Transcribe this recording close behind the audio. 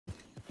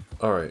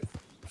Alright,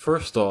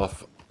 first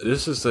off,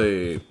 this is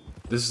a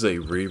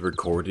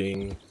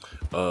re-recording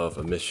of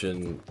a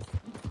mission.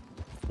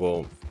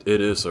 Well,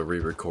 it is a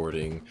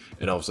re-recording,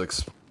 and I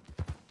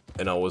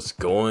was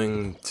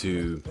going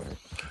to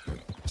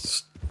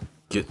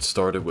get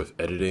started with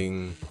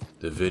editing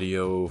the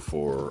video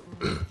for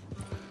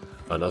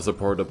another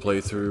part of the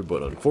playthrough,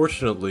 but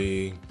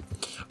unfortunately,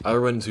 I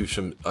went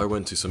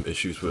into some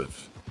issues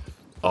with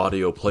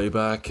audio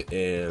playback,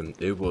 and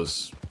it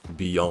was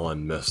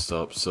beyond messed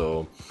up,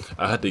 so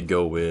I had to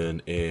go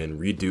in and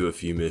redo a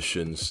few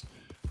missions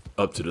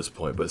up to this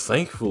point, but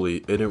thankfully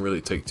it didn't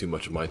really take too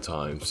much of my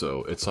time,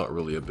 so it's not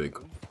really a big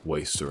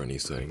waste or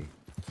anything.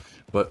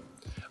 But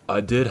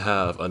I did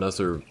have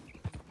another,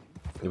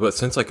 but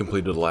since I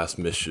completed the last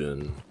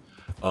mission,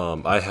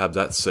 I have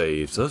that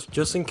saved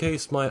just in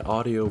case my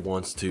audio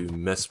wants to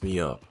mess me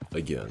up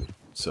again,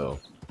 so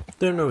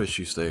there are no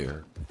issues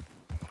there.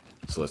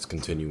 So let's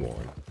continue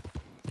on.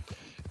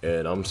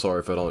 And I'm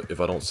sorry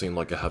if I don't seem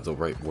like I have the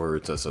right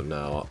words as of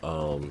now.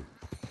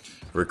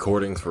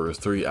 Recording for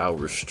 3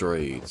 hours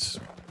straight.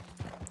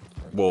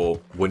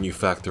 Well, when you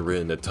factor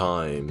in the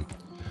time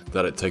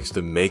that it takes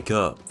to make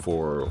up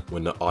for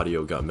when the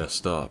audio got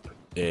messed up,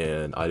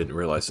 and I didn't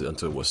realize it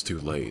until it was too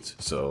late.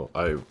 So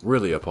I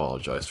really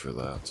apologize for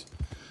that.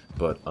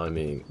 But I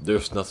mean,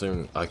 there's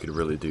nothing I could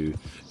really do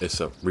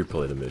except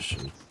replay the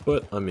mission.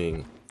 But I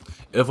mean,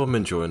 if I'm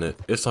enjoying it,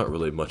 it's not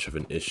really much of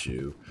an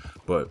issue.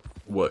 But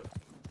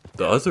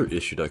the other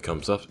issue that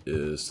comes up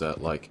is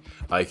that, like,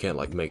 I can't,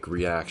 like, make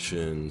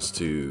reactions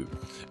to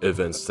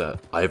events that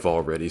I've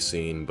already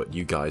seen, but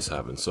you guys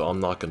haven't, so I'm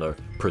not gonna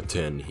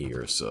pretend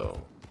here,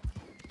 so.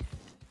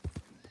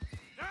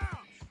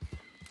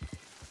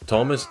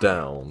 Thomas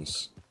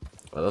Downs.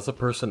 That's a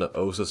person that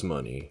owes us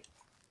money.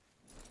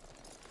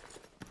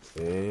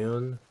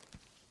 And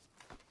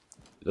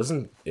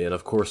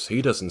of course,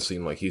 he doesn't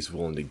seem like he's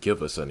willing to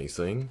give us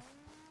anything.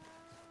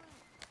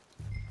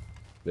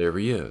 There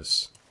he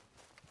is.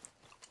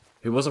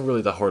 He wasn't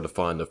really that hard to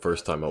find the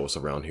first time I was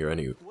around here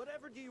anyway.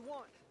 Whatever do you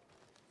want?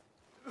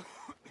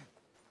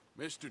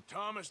 Mr.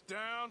 Thomas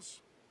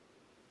Downs?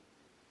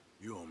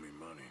 You owe me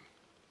money.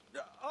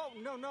 Oh,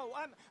 no,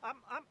 I'm...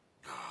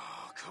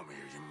 Oh, come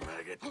here, you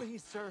maggot.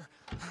 Please, sir.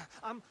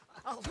 I'll...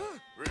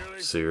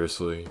 Really?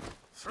 Seriously?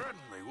 Threaten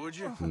me, would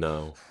you?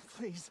 No.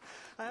 Please,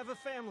 I have a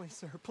family,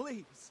 sir,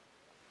 please.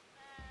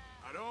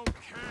 I don't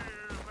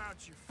care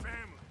about your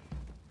family.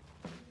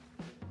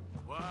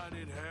 Why'd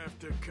it have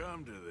to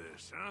come to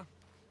this, huh?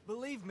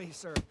 Believe me,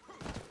 sir.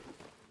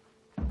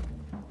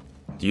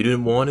 You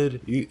didn't want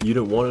it? You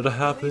didn't want it to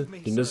happen? Believe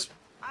me, You just... sir.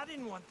 I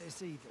didn't want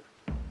this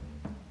either.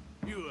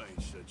 You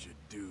ain't such a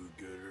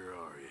do-gooder,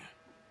 are you?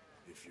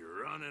 If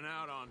you're running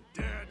out on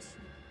debts...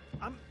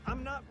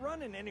 I'm not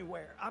running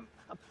anywhere.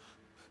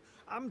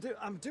 I'm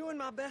doing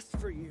my best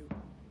for you.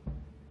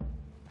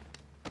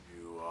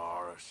 You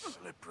are a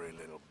slippery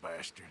little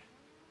bastard.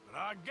 But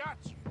I got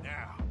you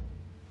now.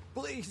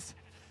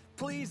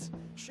 Please,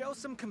 show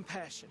some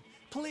compassion.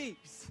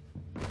 Please.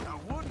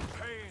 Now, wouldn't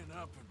paying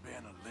up have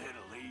been a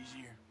little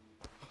easier?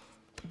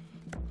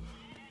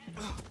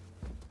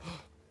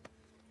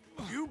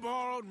 You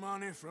borrowed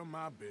money from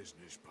my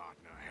business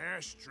partner,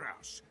 Herr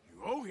Strauss.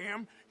 You owe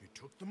him, you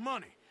took the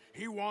money.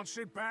 He wants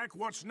it back.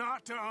 What's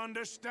not to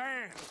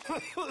understand?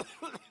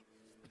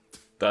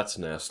 That's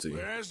nasty.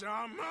 Where's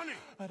our money?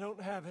 I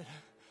don't have it.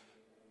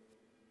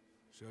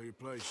 Sell your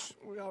place.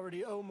 We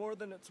already owe more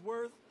than it's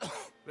worth.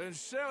 Then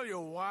sell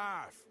your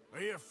wife, or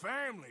your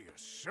family, or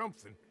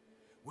something.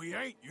 We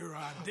ain't your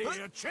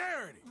idea of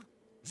charity.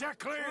 Is that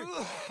clear?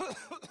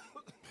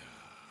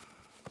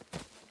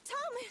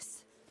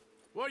 Thomas!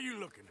 What are you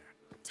looking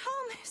at?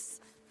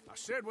 Thomas! I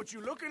said, what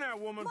you looking at,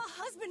 woman? My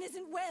husband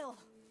isn't well.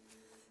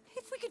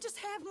 If we could just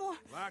have more...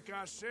 Like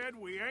I said,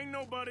 we ain't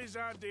nobody's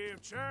idea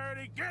of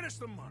charity. Get us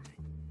the money.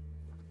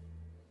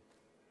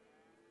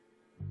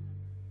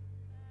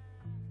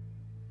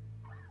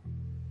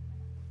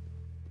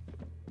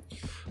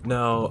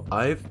 Now,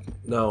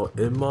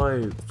 in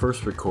my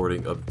first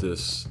recording of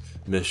this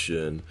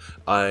mission,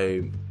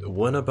 I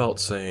went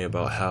about saying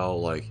about how,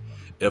 like,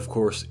 of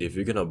course, if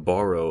you're gonna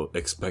borrow,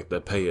 expect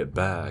to pay it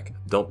back.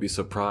 Don't be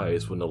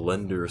surprised when the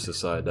lenders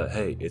decide that,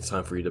 hey, it's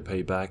time for you to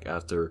pay back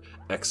after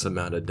X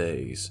amount of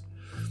days.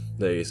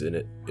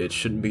 And it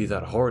shouldn't be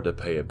that hard to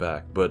pay it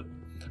back, but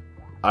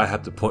I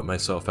have to point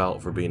myself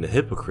out for being a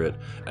hypocrite,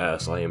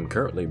 as I am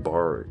currently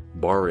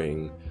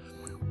borrowing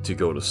to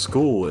go to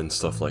school and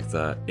stuff like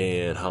that,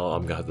 and how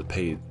I'm gonna have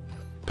to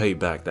pay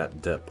back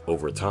that debt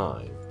over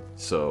time.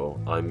 So,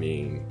 I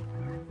mean,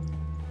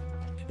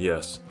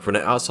 yes, from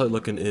the outside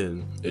looking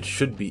in, it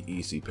should be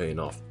easy paying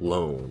off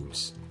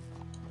loans.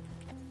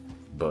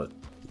 But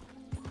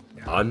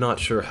I'm not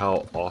sure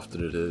how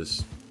often it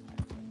is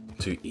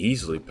to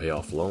easily pay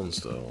off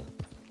loans though.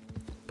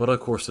 But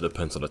of course it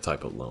depends on the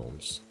type of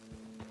loans.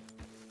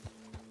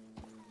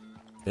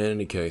 In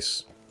any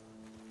case,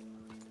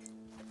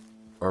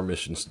 our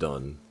mission's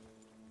done.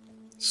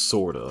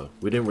 Sorta.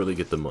 We didn't really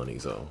get the money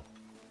though.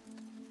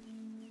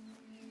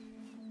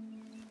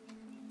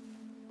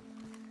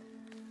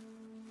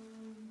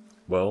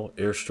 Well,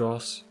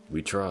 Erstros,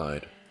 we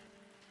tried.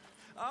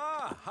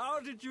 Ah, how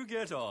did you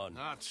get on?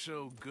 Not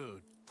so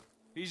good.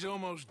 He's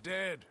almost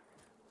dead.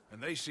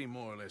 And they seem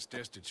more or less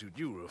destitute.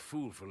 You were a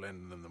fool for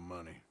lending them the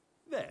money.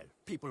 Well,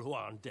 people who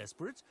aren't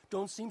desperate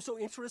don't seem so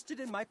interested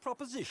in my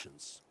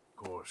propositions.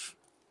 Of course.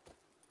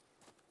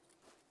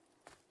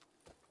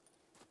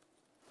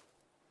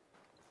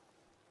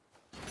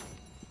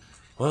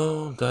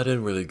 Well, that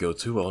didn't really go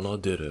too well, now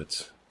did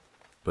it?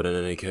 But in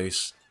any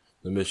case,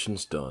 the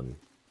mission's done.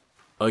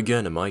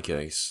 Again in my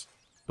case,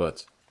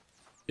 but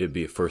it'd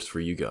be a first for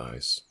you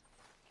guys.